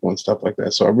African people and stuff like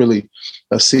that. So I really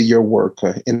see your work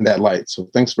in that light. So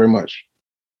thanks very much.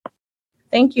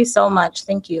 Thank you so much.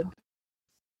 Thank you.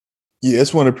 Yeah, I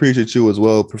just want to appreciate you as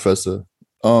well, Professor.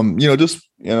 Just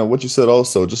what you said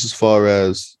also, just as far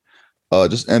as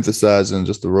just emphasizing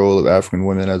just the role of African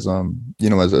women as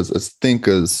as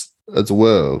thinkers as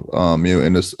well.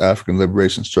 In this African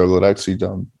liberation struggle, it actually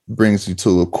brings you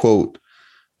to a quote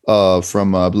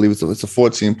from I believe it's a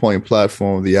 14-point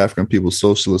platform of the African People's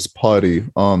Socialist Party,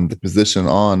 the position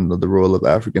on the role of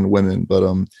African women. But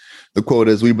the quote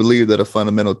is, "We believe that a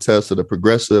fundamental test of the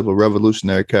progressive or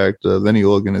revolutionary character of any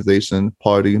organization,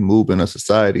 party, movement, or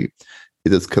society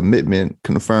is its commitment,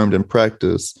 confirmed in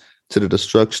practice, to the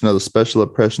destruction of the special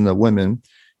oppression of women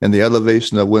and the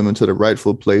elevation of women to the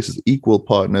rightful place as equal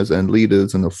partners and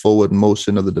leaders in the forward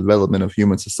motion of the development of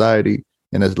human society,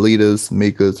 and as leaders,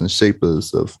 makers, and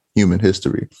shapers of human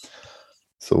history."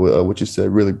 So what you said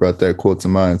really brought that quote to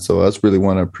mind. So I just really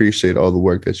want to appreciate all the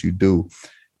work that you do.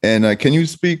 And can you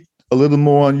speak a little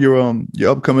more on your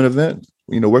upcoming event?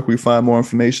 Where can we find more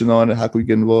information on it? How can we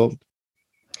get involved?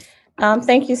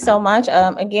 Thank you so much.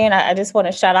 Again, I just want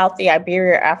to shout out the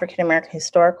Iberia African American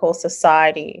Historical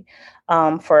Society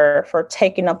for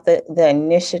taking up the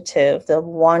initiative, the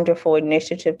wonderful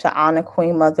initiative to honor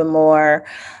Queen Mother Moore.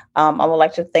 I would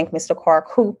like to thank Mr. Carl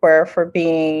Cooper for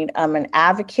being an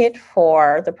advocate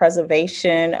for the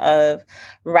preservation of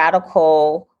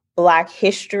radical Black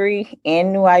history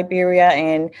in New Iberia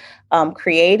and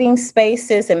creating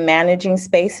spaces and managing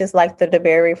spaces like the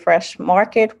DeBerry Fresh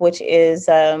Market, which is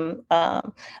a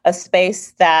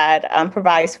space that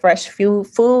provides fresh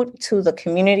food to the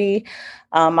community.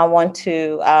 I want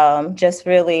to just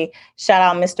really shout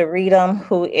out Mr. Reedham,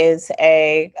 who is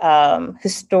a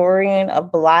historian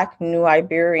of Black New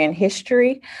Iberian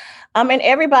history, and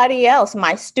everybody else,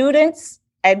 my students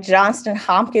at Johnston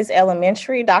Hopkins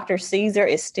Elementary. Dr. Caesar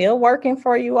is still working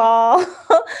for you all.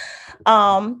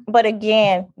 But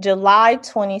again, July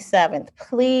 27th,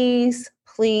 please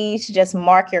just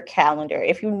mark your calendar.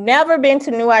 If you've never been to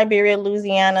New Iberia,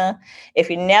 Louisiana, if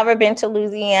you've never been to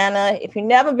Louisiana, if you've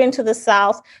never been to the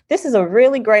South, this is a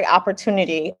really great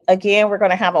opportunity. Again, we're going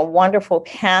to have a wonderful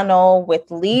panel with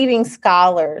leading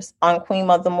scholars on Queen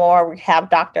Mother Moore. We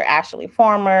have Dr. Ashley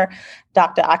Farmer,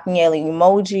 Dr. Akinyele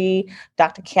Umoji,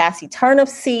 Dr. Cassie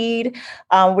Turnipseed.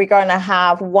 We're going to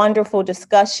have wonderful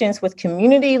discussions with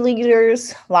community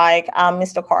leaders like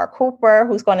Mr. Carl Cooper,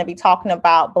 who's going to be talking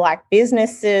about Black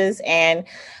businesses and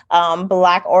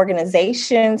Black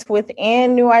organizations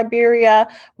within New Iberia.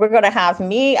 We're going to have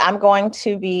me. I'm going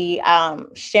to be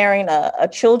sharing a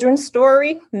children's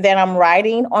story that I'm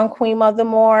writing on Queen Mother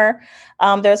Moore.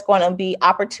 There's going to be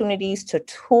opportunities to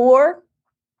tour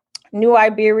New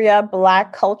Iberia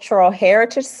Black cultural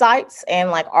heritage sites and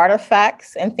like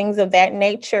artifacts and things of that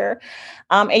nature.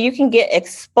 And you can get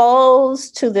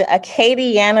exposed to the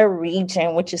Acadiana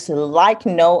region, which is like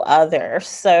no other.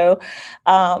 So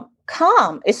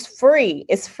come, it's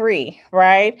free,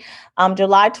 right?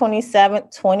 July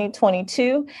 27th,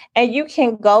 2022. And you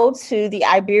can go to the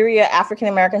Iberia African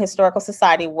American Historical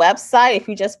Society website. If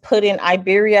you just put in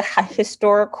Iberia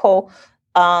Historical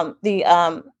the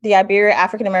Iberia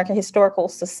African American Historical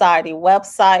Society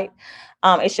website.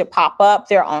 It should pop up.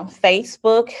 They're on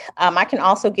Facebook. I can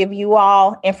also give you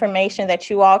all information that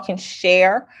you all can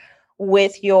share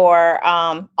with your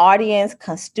audience,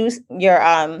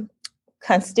 your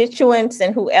constituents,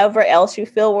 and whoever else you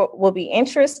feel will be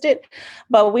interested.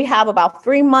 But we have about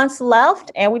 3 months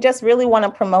left, and we just really want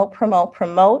to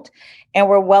promote. And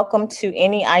we're welcome to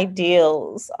any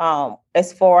ideals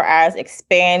as far as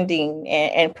expanding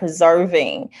and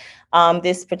preserving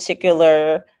this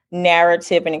particular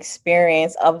narrative and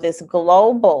experience of this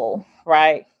global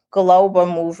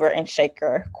mover and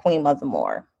shaker, Queen Mother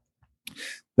Moore.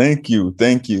 Thank you.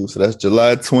 So that's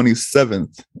July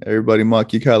 27th. Everybody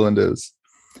mark your calendars.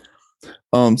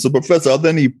 So Professor, are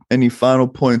there any final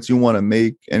points you want to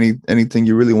make? Anything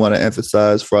you really want to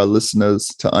emphasize for our listeners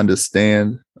to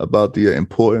understand about the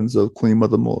importance of Queen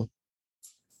Mother Moore?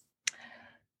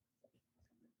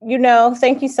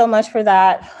 Thank you so much for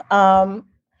that.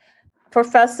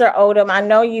 Professor Odom, I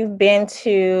know you've been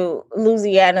to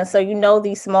Louisiana, so you know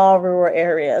these small rural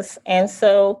areas. And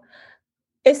so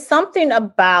it's something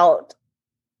about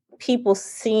people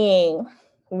seeing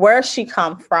where she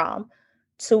come from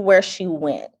to where she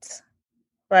went,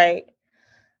 right?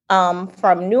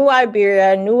 From New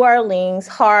Iberia, New Orleans,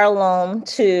 Harlem,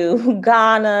 to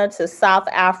Ghana, to South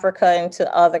Africa, and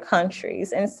to other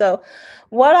countries. And so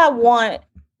what I want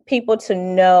people to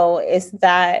know is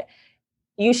that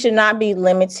you should not be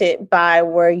limited by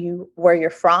where you're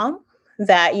from,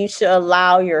 that you should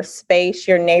allow your space,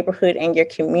 your neighborhood, and your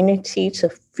community to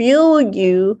fuel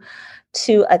you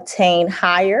to attain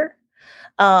higher.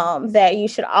 That you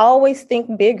should always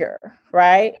think bigger,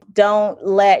 right? Don't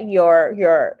let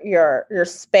your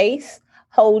space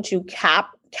hold you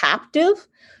captive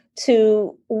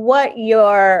to what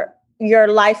your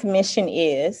life mission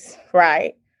is,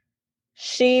 right?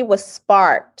 She was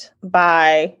sparked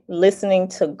by listening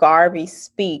to Garvey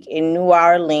speak in New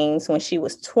Orleans when she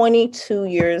was 22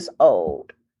 years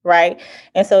old, right?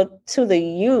 And so to the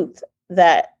youth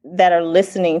that are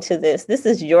listening to this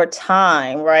is your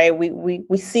time, right?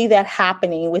 We see that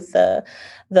happening with the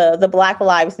Black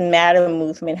Lives Matter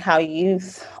movement, how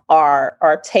youth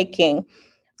are taking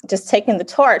the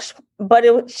torch.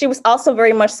 But she was also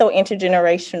very much so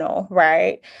intergenerational,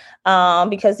 right?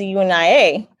 Because the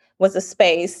UNIA was a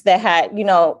space that had,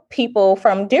 people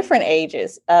from different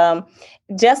ages,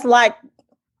 just like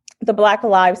the Black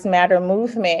Lives Matter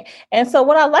movement. And so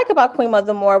what I like about Queen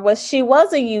Mother Moore was she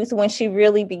was a youth when she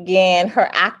really began her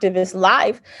activist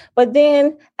life. But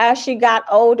then as she got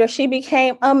older, she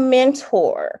became a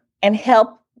mentor and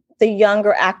helped the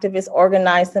younger activists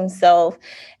organize themselves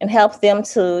and help them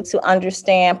to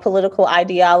understand political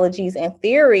ideologies and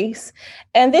theories.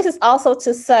 And this is also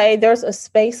to say there's a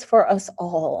space for us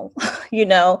all,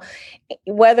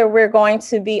 whether we're going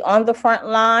to be on the front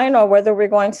line or whether we're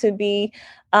going to be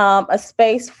a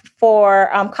space for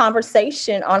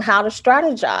conversation on how to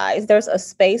strategize. There's a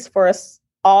space for us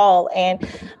all, and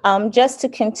just to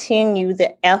continue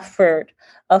the effort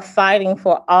of fighting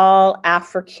for all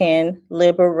African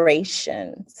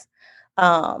liberations.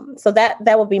 So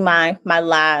that would be my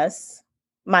last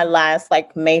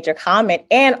like major comment,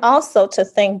 and also to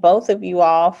thank both of you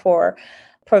all for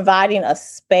providing a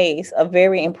space, a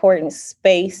very important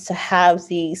space to have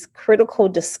these critical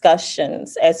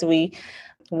discussions as we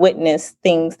witness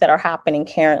things that are happening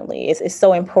currently. It's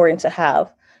so important to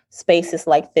have spaces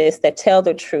like this that tell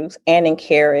the truth and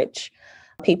encourage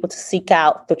people to seek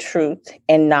out the truth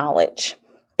and knowledge.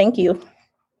 Thank you.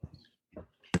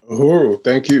 Uhuru,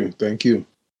 thank you. Thank you.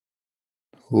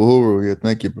 Uhuru, yeah,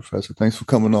 thank you, Professor. Thanks for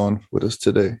coming on with us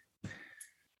today.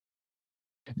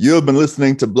 You have been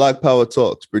listening to Black Power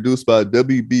Talks, produced by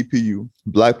WBPU,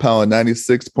 Black Power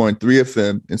 96.3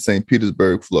 FM in St.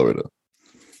 Petersburg, Florida.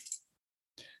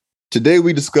 Today,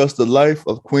 we discussed the life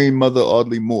of Queen Mother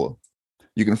Audley Moore.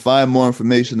 You can find more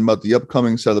information about the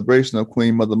upcoming celebration of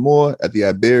Queen Mother Moore at the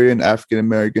Iberian African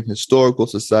American Historical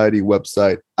Society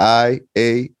website,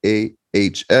 IAAHS.org.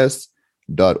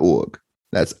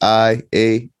 That's IAAHS.org.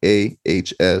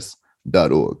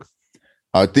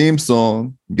 Our theme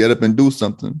song, Get Up and Do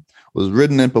Something, was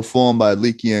written and performed by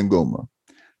Aliki Ngoma.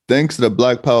 Thanks to the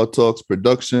Black Power Talks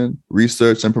production,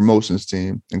 research, and promotions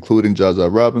team, including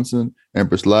Jaja Robinson,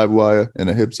 Empress Livewire, and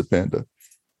Ahibsa Panda.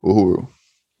 Uhuru.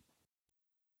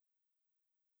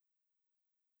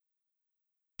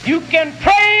 You can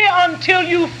pray until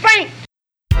you faint,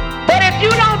 but if you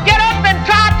don't get up and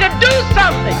try to do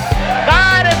something,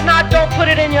 God is not going to put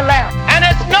it in your lap. And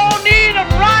it's no need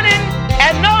of running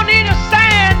and no need of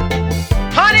saying,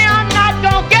 honey, I'm not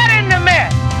going to get in the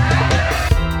mess.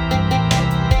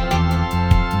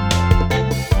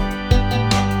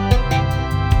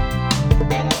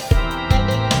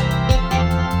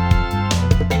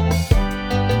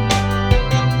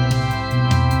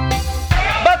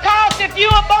 Because if you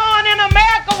were born in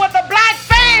America with a black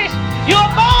face, you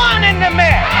were born in the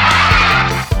mess.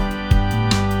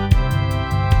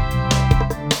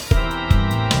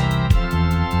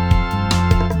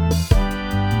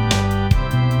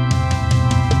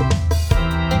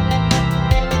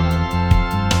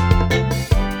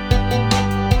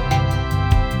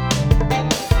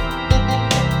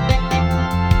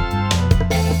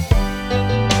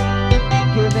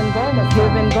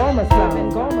 Giving Goma some.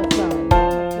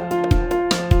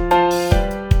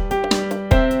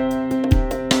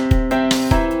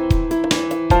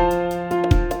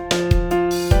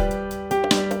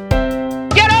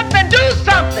 Get up and do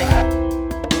something.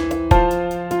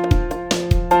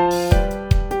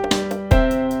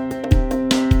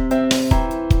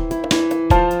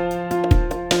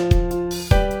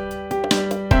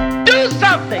 Do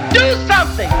something. Do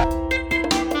something.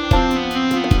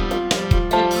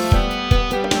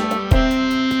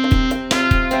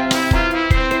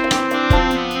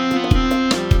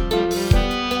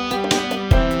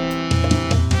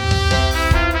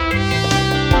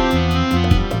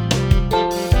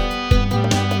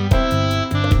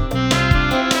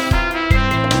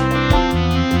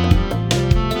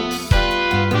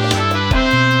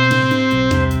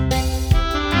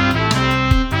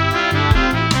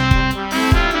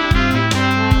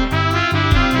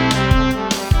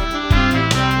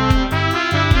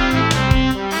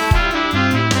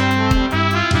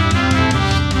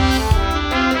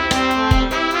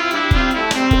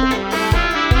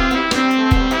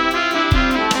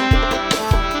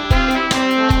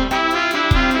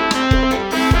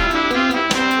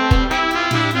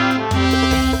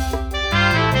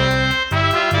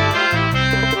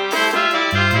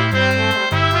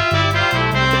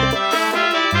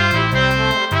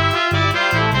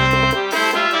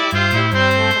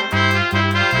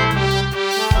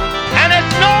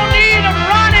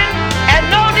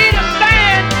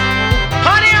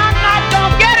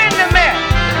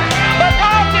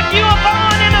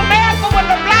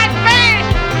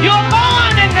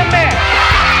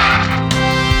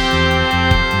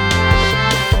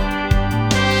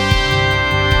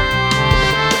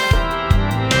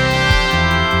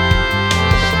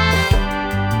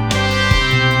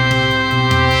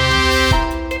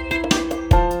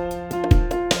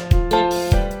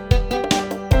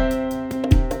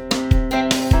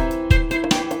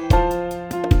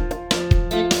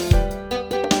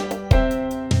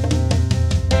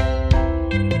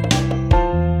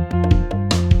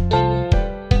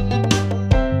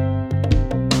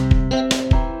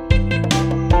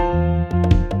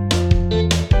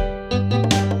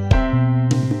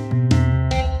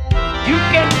 You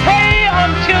can pray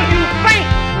until you faint,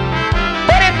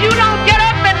 but if you don't get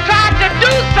up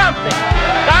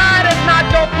something.